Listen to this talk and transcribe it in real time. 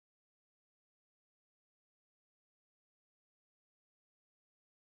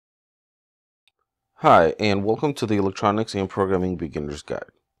Hi, and welcome to the Electronics and Programming Beginner's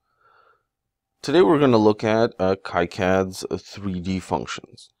Guide. Today we're going to look at KiCad's 3D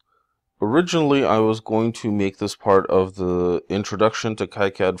functions. Originally, I was going to make this part of the introduction to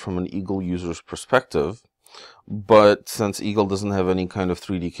KiCad from an Eagle user's perspective, but since Eagle doesn't have any kind of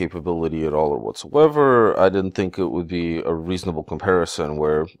 3D capability at all or whatsoever, I didn't think it would be a reasonable comparison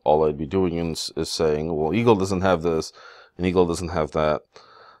where all I'd be doing is saying, well, Eagle doesn't have this, and Eagle doesn't have that,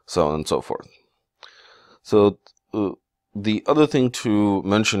 so on and so forth. So the other thing to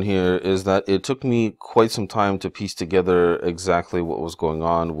mention here is that it took me quite some time to piece together exactly what was going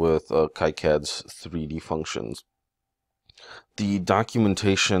on with KiCad's 3D functions. The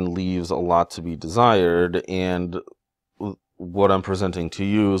documentation leaves a lot to be desired, and what I'm presenting to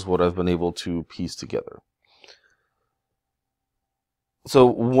you is what I've been able to piece together. So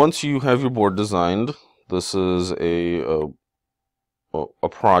once you have your board designed, this is a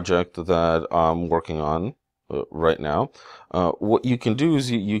project that I'm working on right now. What you can do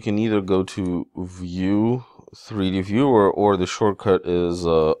is you can either go to View, 3D Viewer, or the shortcut is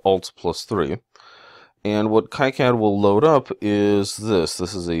Alt plus 3. And what KiCad will load up is this.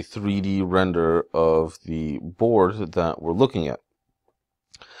 This is a 3D render of the board that we're looking at.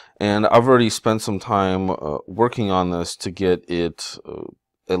 And I've already spent some time working on this to get it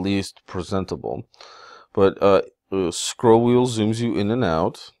at least presentable. But scroll wheel zooms you in and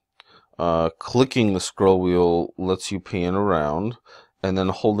out. Clicking the scroll wheel lets you pan around, and then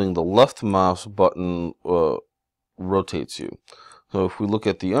holding the left mouse button rotates you. So if we look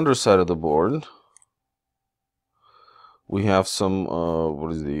at the underside of the board, we have some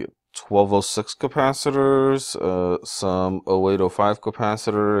 1206 capacitors, some 0805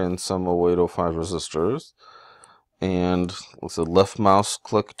 capacitor, and some 0805 resistors. And with the left mouse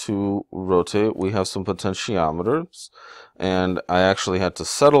click to rotate, we have some potentiometers. And I actually had to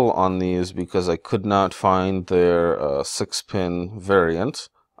settle on these because I could not find their 6-pin variant.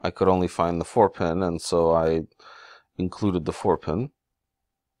 I could only find the 4-pin, and so I included the 4-pin.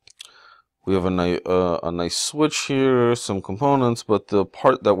 We have a nice switch here, some components, but the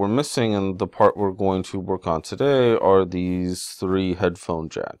part that we're missing and the part we're going to work on today are these 3 headphone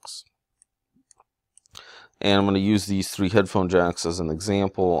jacks. And I'm going to use these 3 headphone jacks as an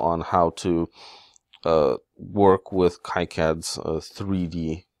example on how to work with KiCad's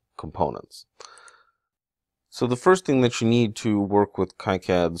 3D components. So the first thing that you need to work with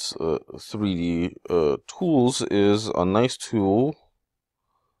KiCad's 3D tools is a nice tool.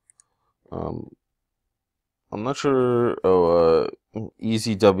 I'm not sure.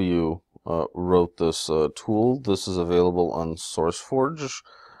 EasyW wrote this tool. This is available on SourceForge.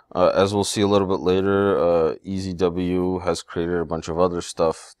 As we'll see a little bit later, EasyW has created a bunch of other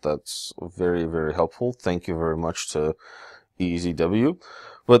stuff that's very, very helpful. Thank you very much to EasyW.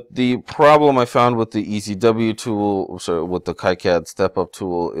 But the problem I found with the EasyW tool, with the KiCad StepUp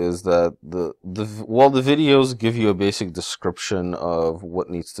tool, is that while the videos give you a basic description of what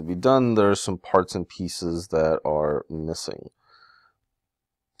needs to be done, there are some parts and pieces that are missing.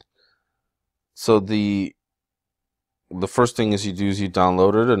 So the first thing is you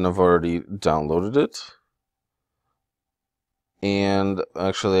download it, and I've already downloaded it. And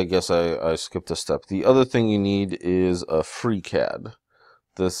actually, I guess I skipped a step. The other thing you need is a FreeCad.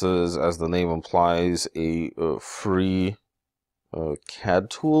 This is, as the name implies, a free CAD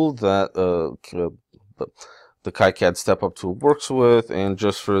tool that the KiCad StepUp tool works with. And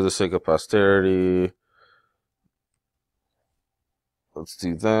just for the sake of posterity, let's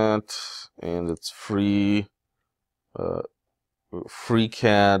do that. And it's free.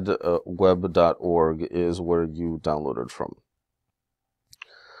 FreeCADweb.org is where you download it from.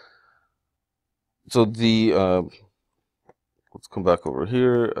 So let's come back over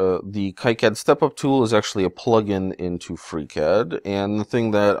here. The KiCad StepUp tool is actually a plugin into FreeCAD, and the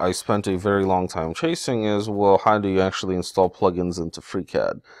thing that I spent a very long time chasing is, well, how do you actually install plugins into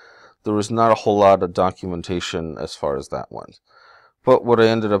FreeCAD? There was not a whole lot of documentation as far as that went. But what I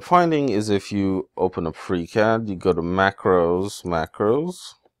ended up finding is if you open up FreeCAD, you go to Macros,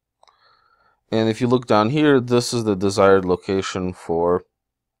 and if you look down here, this is the desired location for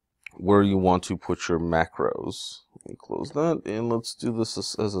where you want to put your macros. Let me close that, and let's do this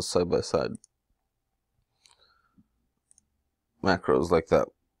as a side-by-side. Macros like that.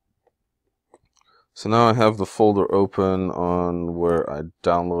 So now I have the folder open on where I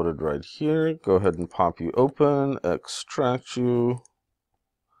downloaded right here. Go ahead and pop you open, extract you.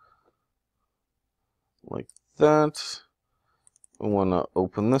 Like that. I want to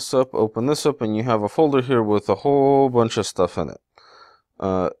open this up, and you have a folder here with a whole bunch of stuff in it.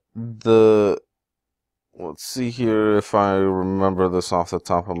 Let's see here if I remember this off the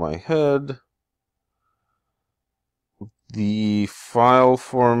top of my head. The file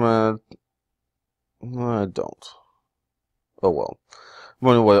format, I don't. Oh well.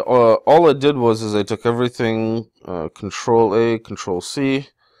 But anyway, all I did was I took everything, Control A, Control C,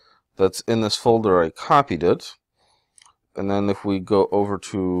 that's in this folder, I copied it. And then if we go over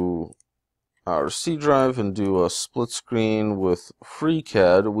to our C drive and do a split screen with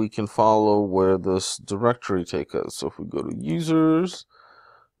FreeCAD, we can follow where this directory takes us. So if we go to Users,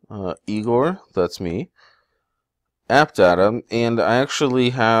 Igor, that's me, App Data, and I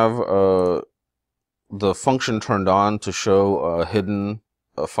actually have the function turned on to show hidden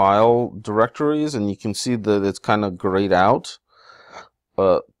file directories, and you can see that it's kind of grayed out.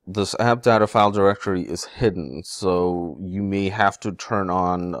 This app data file directory is hidden, so you may have to turn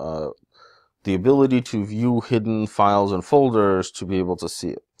on the ability to view hidden files and folders to be able to see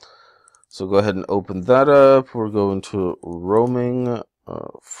it. So go ahead and open that up. We're going to roaming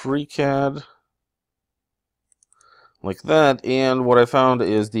FreeCAD, like that, and what I found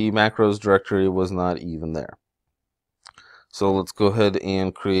is the macros directory was not even there. So let's go ahead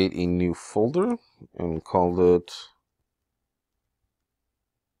and create a new folder and call it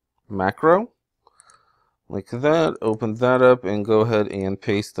macro, like that. Open that up and go ahead and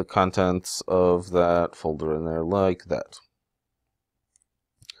paste the contents of that folder in there like that.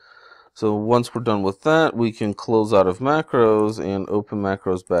 So once we're done with that, we can close out of macros and open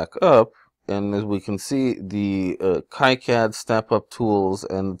macros back up. And as we can see, the KiCad StepUp tools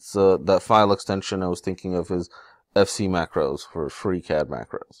and that file extension I was thinking of is FC macros for FreeCAD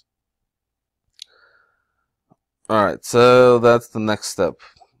macros. Alright, so that's the next step.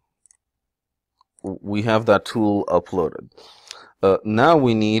 We have that tool uploaded. Now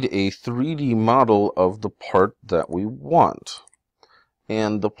we need a 3D model of the part that we want.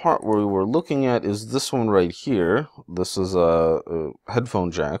 And the part we were looking at is this one right here. This is a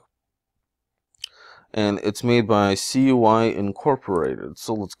headphone jack. And it's made by CUI Incorporated.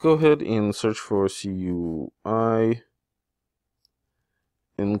 So let's go ahead and search for CUI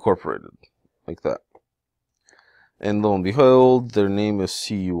Incorporated, like that. And lo and behold, their name is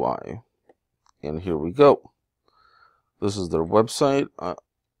CUI. And here we go. This is their website.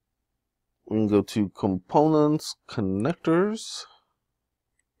 We can go to Components, Connectors.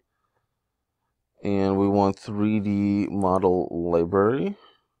 And we want 3D Model Library.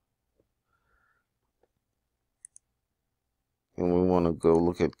 And we want to go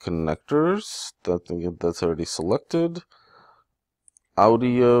look at connectors. That's already selected.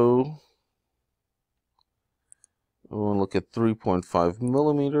 Audio. We want to look at 3.5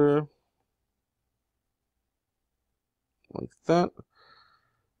 millimeter. Like that.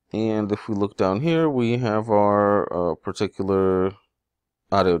 And if we look down here, we have our particular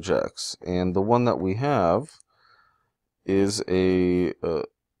audio jacks. And the one that we have is a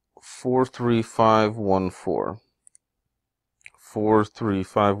 43514.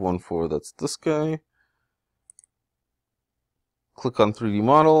 43514, that's this guy. Click on 3D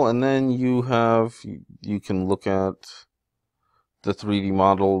model, and then you can look at the 3D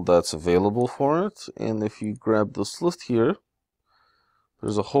model that's available for it. And if you grab this list here,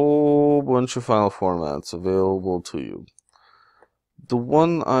 there's a whole bunch of file formats available to you. The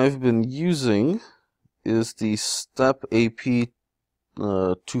one I've been using is the StepUp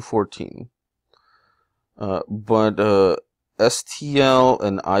 214. But STL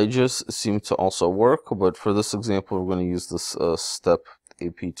and IGES seem to also work, but for this example, we're going to use this StepUp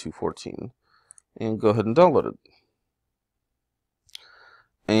 214 and go ahead and download it.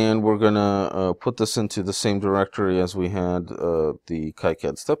 And we're going to put this into the same directory as we had the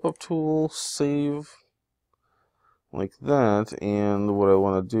KiCad StepUp tool, save, like that. And what I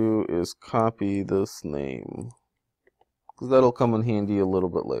want to do is copy this name, because that'll come in handy a little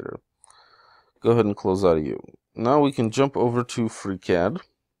bit later. Go ahead and close out of you. Now we can jump over to FreeCAD.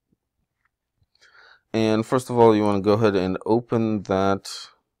 And first of all, you want to go ahead and open that,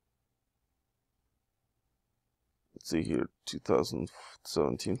 let's see here,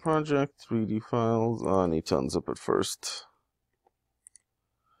 2017 project, 3D files. Oh, I need to unzip it first.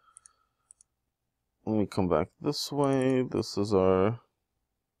 Let me come back this way. This is our,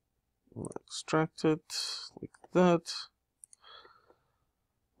 extract it like that.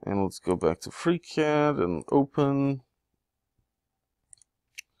 And let's go back to FreeCAD and open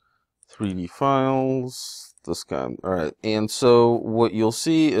 3D files, this guy. All right, and so what you'll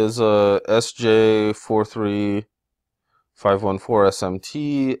see is a SJ43514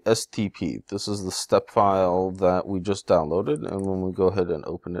 SMT STP. This is the step file that we just downloaded, and when we go ahead and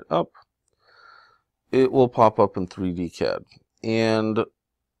open it up, it will pop up in 3D CAD. And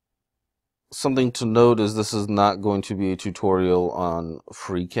Something to note is this is not going to be a tutorial on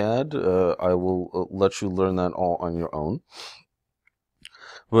FreeCAD. I will let you learn that all on your own.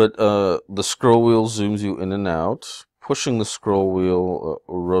 But the scroll wheel zooms you in and out. Pushing the scroll wheel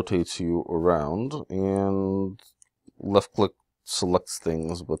rotates you around, and left click selects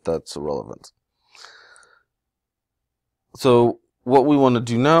things, but that's irrelevant. So what we want to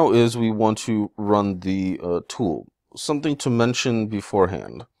do now is we want to run the tool. Something to mention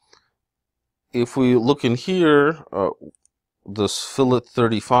beforehand. If we look in here, this fillet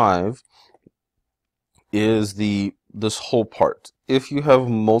 35 is this whole part. If you have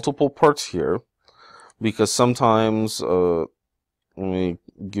multiple parts here, because sometimes, let me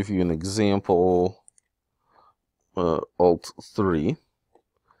give you an example, Alt 3,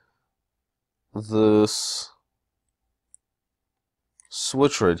 this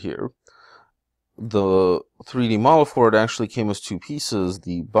switch right here, the 3D model for it actually came as two pieces,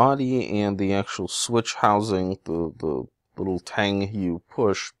 the body and the actual switch housing, the little tang you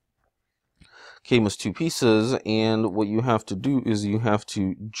push, came as two pieces, and what you have to do is you have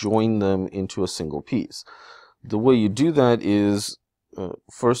to join them into a single piece. The way you do that is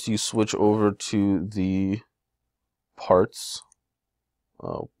first you switch over to the parts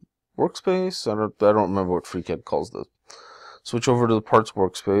workspace. I don't remember what FreeCAD calls this. Switch over to the parts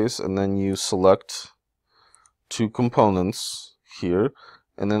workspace, and then you select two components here,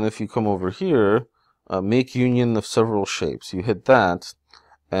 and then if you come over here, make union of several shapes. You hit that,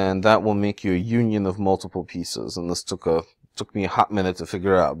 and that will make you a union of multiple pieces. And this took me a hot minute to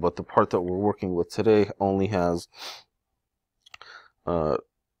figure out, but the part that we're working with today only has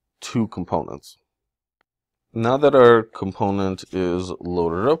two components. Now that our component is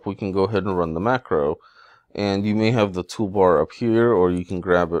loaded up, we can go ahead and run the macro. And you may have the toolbar up here, or you can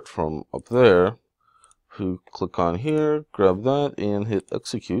grab it from up there. If you click on here, grab that, and hit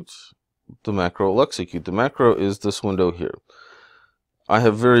execute, the macro will execute. The macro is this window here. I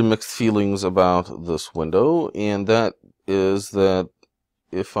have very mixed feelings about this window, and that is that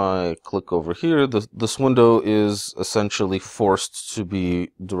if I click over here, this window is essentially forced to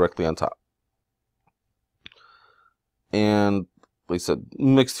be directly on top. And like I said,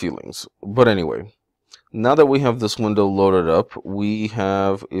 mixed feelings. But anyway, now that we have this window loaded up, we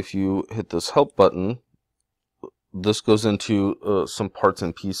have, if you hit this help button, this goes into some parts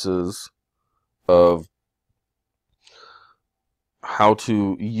and pieces of how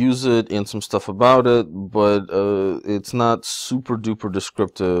to use it and some stuff about it, but it's not super duper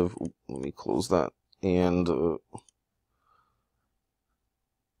descriptive. Let me close that. And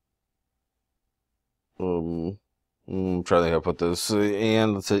I'm trying to think how to put this.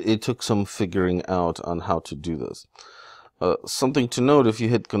 And it took some figuring out on how to do this. Something to note, if you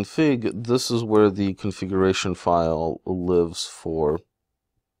hit config, this is where the configuration file lives for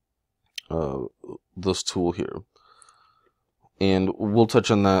this tool here. And we'll touch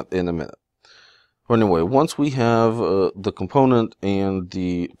on that in a minute. But anyway, once we have the component and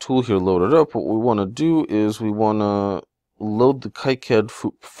the tool here loaded up, what we want to do is we want to load the KiCad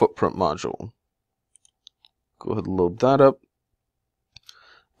footprint module. Go ahead and load that up.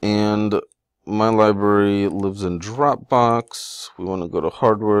 And my library lives in Dropbox. We want to go to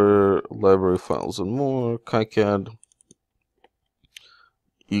Hardware, Library Files and More, KiCad.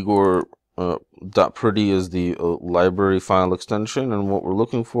 Igor .pretty is the library file extension, and what we're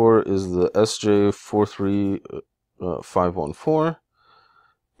looking for is the SJ43514,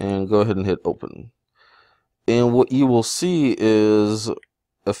 and go ahead and hit open. And what you will see is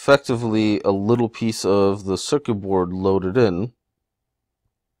effectively a little piece of the circuit board loaded in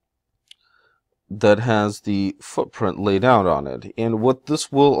that has the footprint laid out on it. And what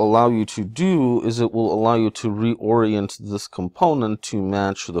this will allow you to do is it will allow you to reorient this component to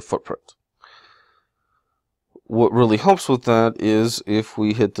match the footprint. What really helps with that is if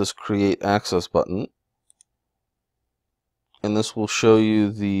we hit this create access button, and this will show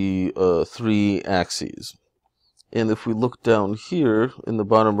you the 3 axes. And if we look down here in the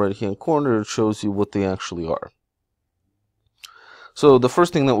bottom right hand corner, it shows you what they actually are. So the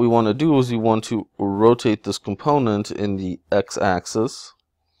first thing that we want to do is we want to rotate this component in the x-axis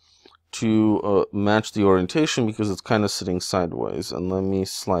to match the orientation, because it's kind of sitting sideways. And let me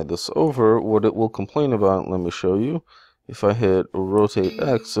slide this over. What it will complain about, let me show you. If I hit rotate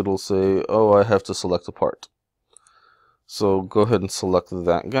X, it'll say, oh, I have to select a part. So go ahead and select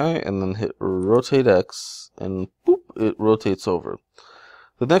that guy, and then hit rotate X, and boop, it rotates over.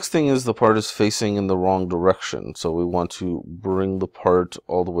 The next thing is the part is facing in the wrong direction, so we want to bring the part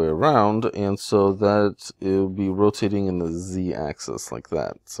all the way around, and so that it will be rotating in the Z-axis like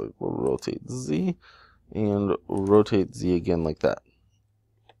that. So we'll rotate Z, and rotate Z again like that.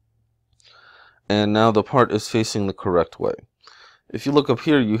 and now the part is facing the correct way. If you look up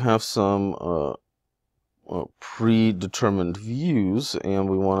here, you have some predetermined views, and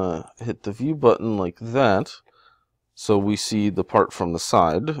we want to hit the view button like that so we see the part from the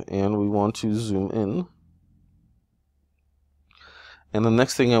side, and we want to zoom in. And the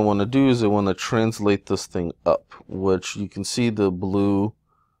next thing I want to do is I want to translate this thing up, which you can see the blue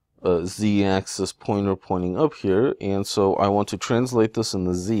z-axis pointer pointing up here, and so I want to translate this in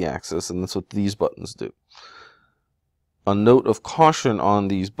the z-axis, and that's what these buttons do. A note of caution on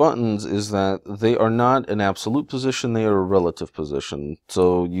these buttons is that they are not an absolute position, they are a relative position.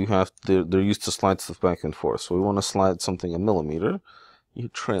 So they're used to slide stuff back and forth. So we want to slide something a millimeter. You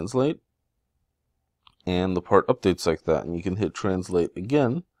translate, and the part updates like that. And you can hit translate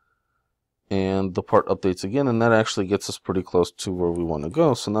again, and the part updates again, and that actually gets us pretty close to where we want to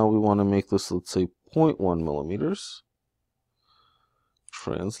go. So now we want to make this, let's say, 0.1 millimeters.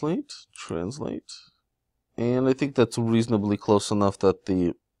 Translate, translate. And I think that's reasonably close enough that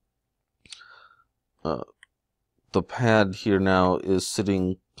the pad here now is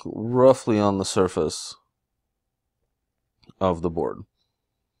sitting roughly on the surface of the board.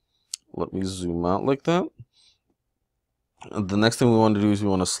 Let me zoom out like that. The next thing we want to do is we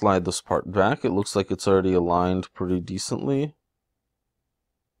want to slide this part back. It looks like it's already aligned pretty decently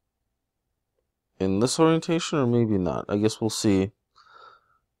in this orientation, or maybe not. I guess we'll see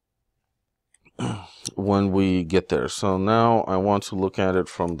when we get there. So now I want to look at it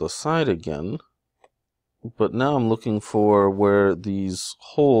from the side again, but now I'm looking for where these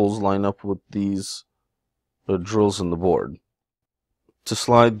holes line up with these drills in the board. To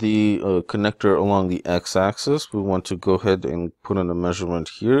slide the connector along the x-axis, we want to go ahead and put in a measurement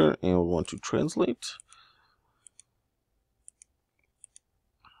here, and we want to translate.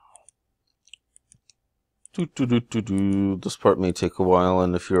 This part may take a while,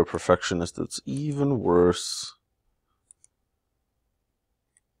 and if you're a perfectionist, it's even worse.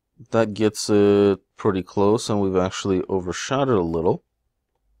 That gets it pretty close, and we've actually overshot it a little.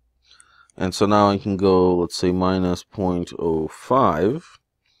 And so now I can go, let's say, minus 0.05.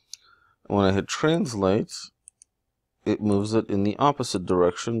 When I hit translate, it moves it in the opposite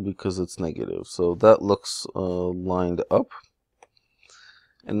direction because it's negative. So that looks lined up.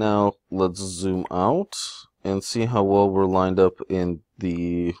 And now let's zoom out and see how well we're lined up in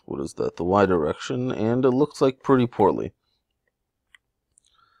the, the Y direction, and it looks like pretty poorly.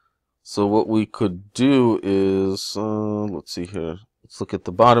 So what we could do is, let's see here, let's look at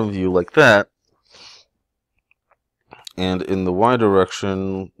the bottom view like that, and in the Y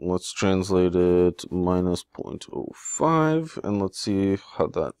direction, let's translate it minus 0.05, and let's see how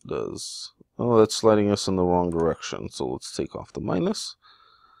that does. Oh, that's sliding us in the wrong direction, so let's take off the minus.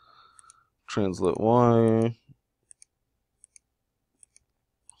 Translate Y.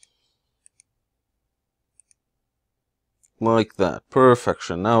 Like that.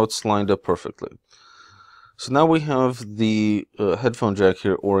 Perfection. Now it's lined up perfectly. So now we have the headphone jack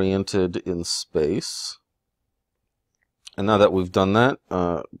here oriented in space. And now that we've done that,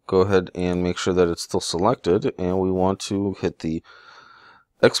 go ahead and make sure that it's still selected. And we want to hit the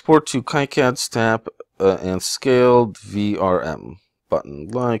Export to KiCad Snap and Scaled VRM button,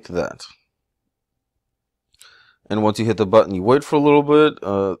 like that. And once you hit the button, you wait for a little bit.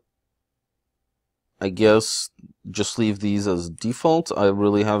 I guess just leave these as default. I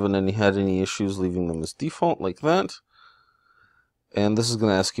really haven't had any issues leaving them as default like that. And this is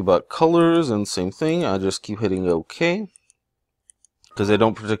going to ask you about colors, and same thing. I just keep hitting OK because I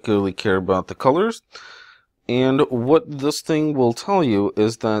don't particularly care about the colors. And what this thing will tell you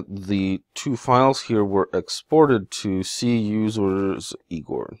is that the two files here were exported to C users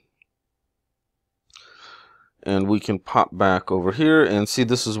Igor. And we can pop back over here and see,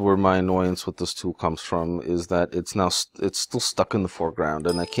 this is where my annoyance with this tool comes from, is that it's still stuck in the foreground,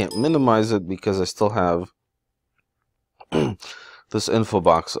 and I can't minimize it because I still have this info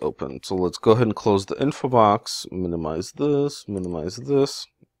box open. So let's go ahead and close the info box, minimize this,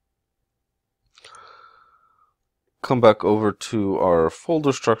 come back over to our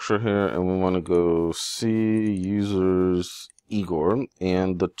folder structure here, and we want to go C users Igor,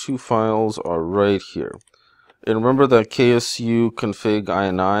 and the two files are right here. And remember that KSU config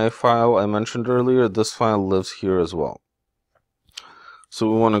ini file I mentioned earlier? This file lives here as well.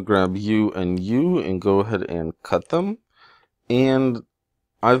 So we want to grab U and go ahead and cut them. And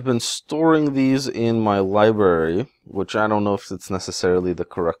I've been storing these in my library, which I don't know if it's necessarily the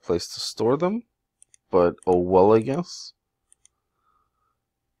correct place to store them, but oh well, I guess.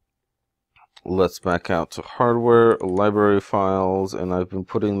 Let's back out to hardware, library files, and I've been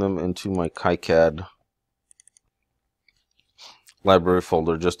putting them into my KiCad library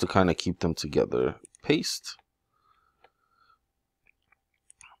folder just to kind of keep them together. Paste.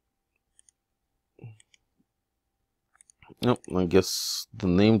 Nope, I guess the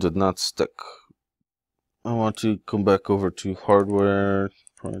name did not stick. I want to come back over to hardware,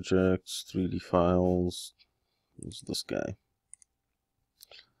 projects, 3D files. Who's this guy?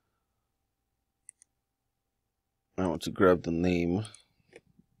 I want to grab the name.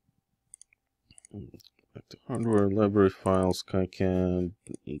 Back to hardware, library files, KiCad,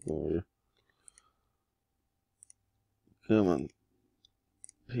 Igor. Come on.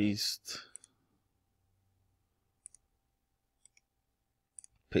 Paste.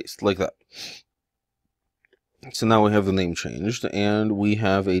 Paste, like that. So now we have the name changed, and we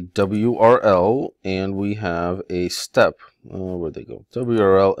have a WRL, and we have a step. Where'd they go?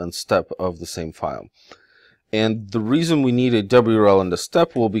 WRL and step of the same file. And the reason we need a WRL and a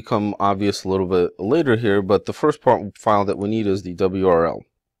step will become obvious a little bit later here, but the first file that we need is the WRL.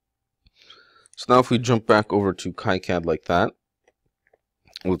 So now if we jump back over to KiCad like that,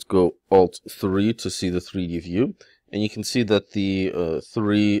 let's go Alt-3 to see the 3D view. And you can see that the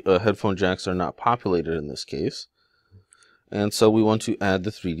three headphone jacks are not populated in this case. And so we want to add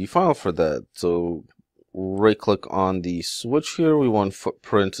the 3D file for that. So right click on the switch here. We want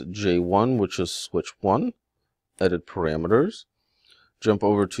footprint J1, which is switch 1. Edit parameters. Jump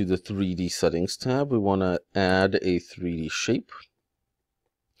over to the 3D settings tab. We want to add a 3D shape.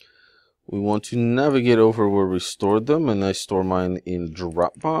 We want to navigate over where we stored them, and I store mine in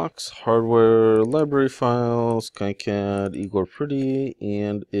Dropbox, hardware, library files, KiCad, Igor Pretty,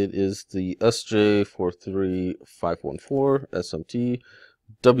 and it is the SJ43514 SMT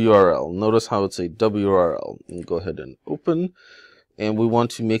WRL. Notice how it's a WRL. And go ahead and open, and we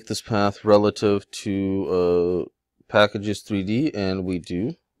want to make this path relative to packages 3D, and we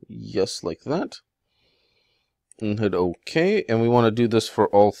do. Yes, like that. And hit OK, and we want to do this for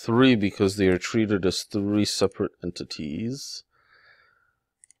all three because they are treated as three separate entities.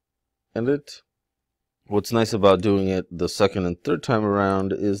 Edit. What's nice about doing it the second and third time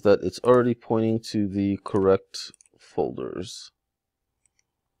around is that it's already pointing to the correct folders.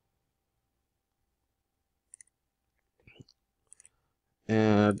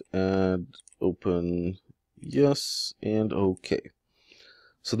 Add, open, yes, and OK.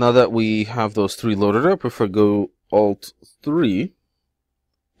 So now that we have those three loaded up, if I go Alt-3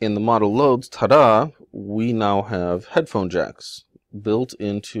 and the model loads, ta-da, we now have headphone jacks built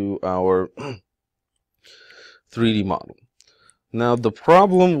into our 3D model. Now the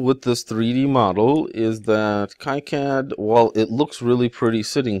problem with this 3D model is that KiCad, while it looks really pretty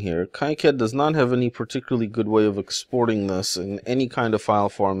sitting here, KiCad does not have any particularly good way of exporting this in any kind of file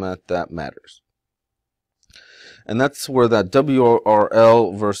format that matters. And that's where that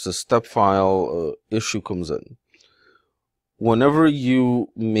WRL versus step file issue comes in. Whenever you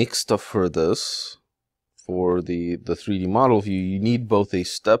make stuff for this, for the 3D model view, you need both a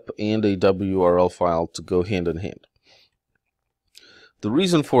step and a WRL file to go hand in hand. The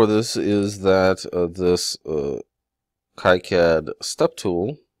reason for this is that this KiCad step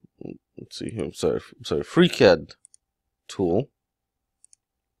tool, let's see here, FreeCad tool,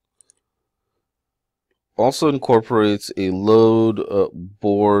 also incorporates a load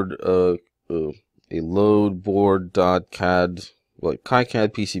board.cad, like KiCad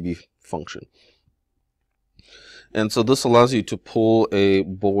PCB function. And so this allows you to pull a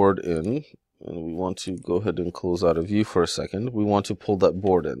board in, and we want to go ahead and close out of view for a second. We want to pull that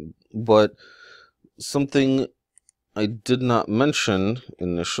board in, but something I did not mention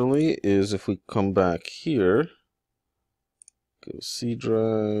initially is if we come back here, go C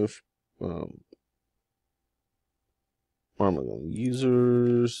drive, where am I going?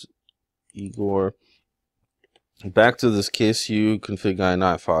 Users, Igor. Back to this KSU config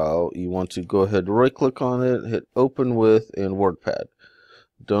ini file. You want to go ahead, right click on it, hit open with in WordPad.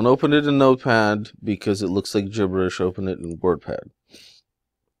 Don't open it in Notepad because it looks like gibberish. Open it in WordPad.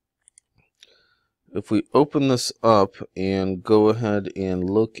 If we open this up and go ahead and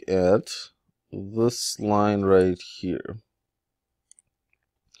look at this line right here.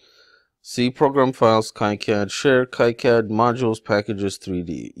 See program files, KiCad, share, KiCad, modules, packages,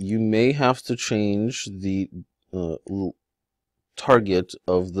 3D. You may have to change the target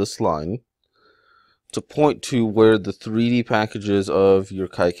of this line to point to where the 3D packages of your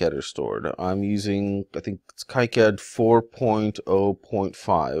KiCad are stored. I'm using, I think it's KiCad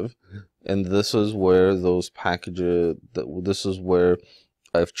 4.0.5, and this is where those packages, this is where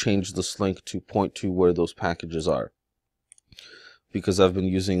I've changed this link to point to where those packages are, because I've been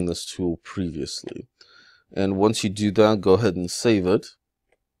using this tool previously. And once you do that, go ahead and save it.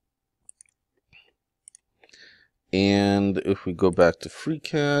 And if we go back to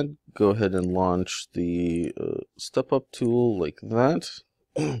FreeCAD, go ahead and launch the StepUp tool like that.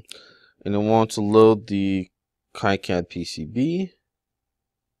 And I want to load the KiCad PCB.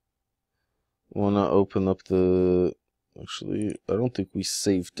 I want to open up the... Actually, I don't think we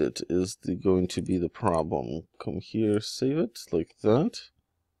saved it, is going to be the problem. Come here, save it, like that.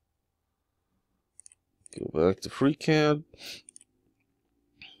 Go back to FreeCAD.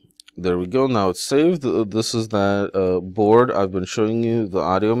 There we go, now it's saved. This is that board I've been showing you, the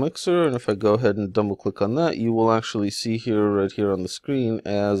audio mixer, and if I go ahead and double click on that, you will actually see here, right here on the screen,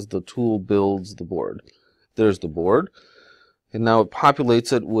 as the tool builds the board. There's the board, and now it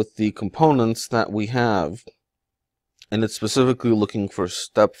populates it with the components that we have, and it's specifically looking for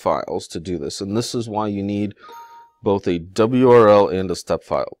step files to do this, and this is why you need both a WRL and a step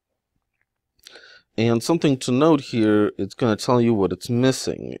file. And something to note here, it's going to tell you what it's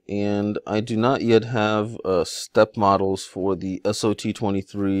missing. And I do not yet have step models for the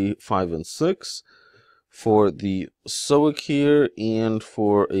SOT23, 5, and 6, for the SOIC here, and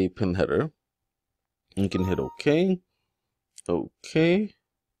for a pin header. You can hit OK. OK.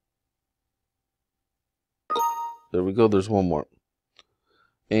 There we go, there's one more.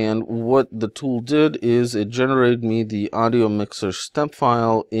 And what the tool did is it generated me the audio mixer step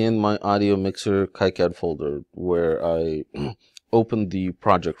file in my audio mixer KiCad folder where I opened the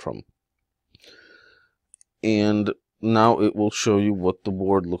project from. And now it will show you what the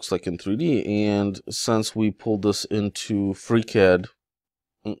board looks like in 3D. And since we pulled this into FreeCAD,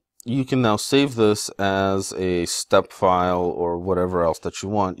 you can now save this as a step file or whatever else that you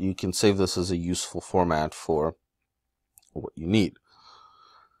want. You can save this as a useful format for what you need.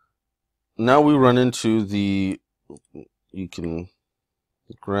 Now we run into the,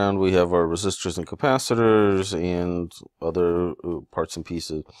 ground, we have our resistors and capacitors and other parts and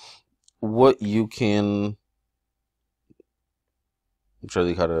pieces. What you can, I'm trying to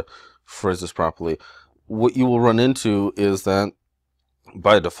think how to phrase this properly. What you will run into is that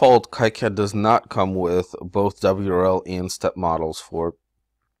by default, KiCad does not come with both WRL and step models for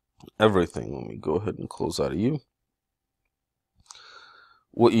everything. Let me go ahead and close out of you.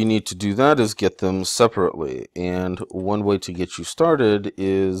 What you need to do that is get them separately, and one way to get you started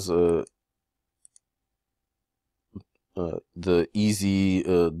is the Easy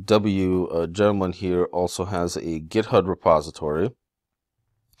W gentleman here also has a GitHub repository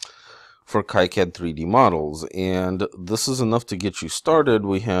for KiCad 3D models, and this is enough to get you started.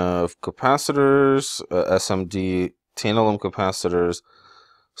 We have capacitors, SMD, 10 capacitors,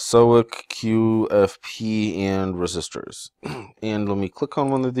 SOIC, QFP, and resistors. And let me click on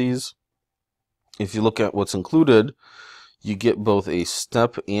one of these. If you look at what's included, you get both a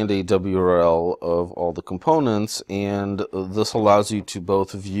step and a WRL of all the components, and this allows you to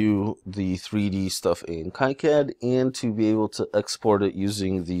both view the 3D stuff in KiCad and to be able to export it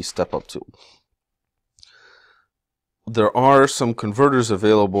using the StepUp tool. There are some converters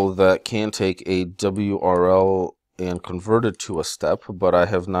available that can take a WRL and convert it to a step, but I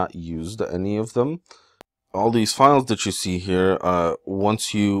have not used any of them. All these files that you see here,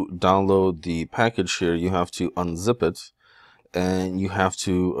 once you download the package here, you have to unzip it, and you have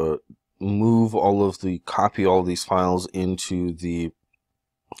to copy all of these files into the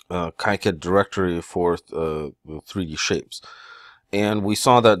KiCad directory for 3D shapes. And we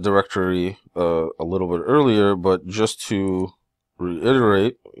saw that directory a little bit earlier, but just to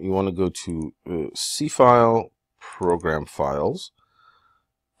reiterate, you want to go to C file, program files,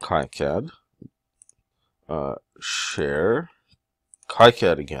 KiCad, share,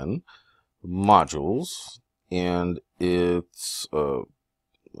 KiCad again, modules, and it's where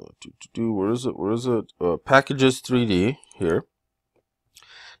is it? Packages 3D here,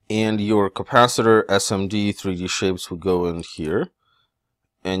 and your capacitor SMD 3D shapes would go in here.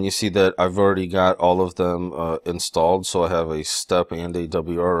 And you see that I've already got all of them installed, so I have a step and a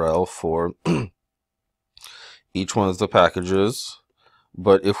WRL for each one of the packages.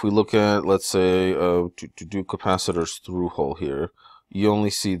 But if we look at, let's say, to do capacitors through hole here, you only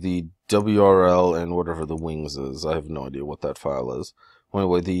see the WRL and whatever the wings is. I have no idea what that file is.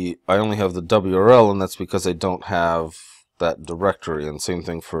 Anyway, I only have the WRL, and that's because I don't have that directory. And same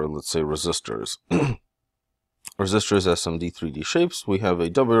thing for, let's say, resistors. Resistors, SMD, 3D shapes, we have a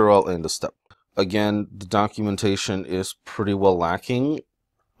WRL and a step. Again, the documentation is pretty well lacking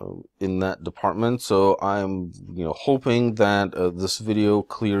in that department, so I'm hoping that this video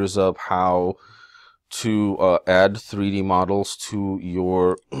clears up how to add 3D models to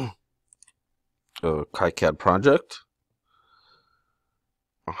your KiCad project,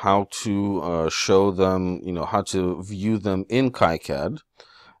 how to show them, how to view them in KiCad,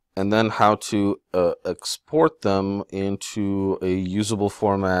 and then how to export them into a usable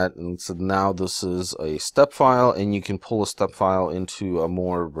format. And so now this is a step file, and you can pull a step file into a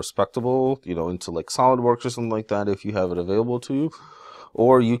more respectable, into like SolidWorks or something like that if you have it available to you.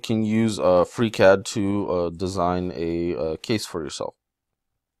 Or you can use FreeCAD to design a case for yourself.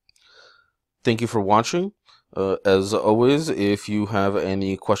 Thank you for watching. As always, if you have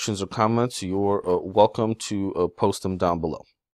any questions or comments, you're welcome to post them down below.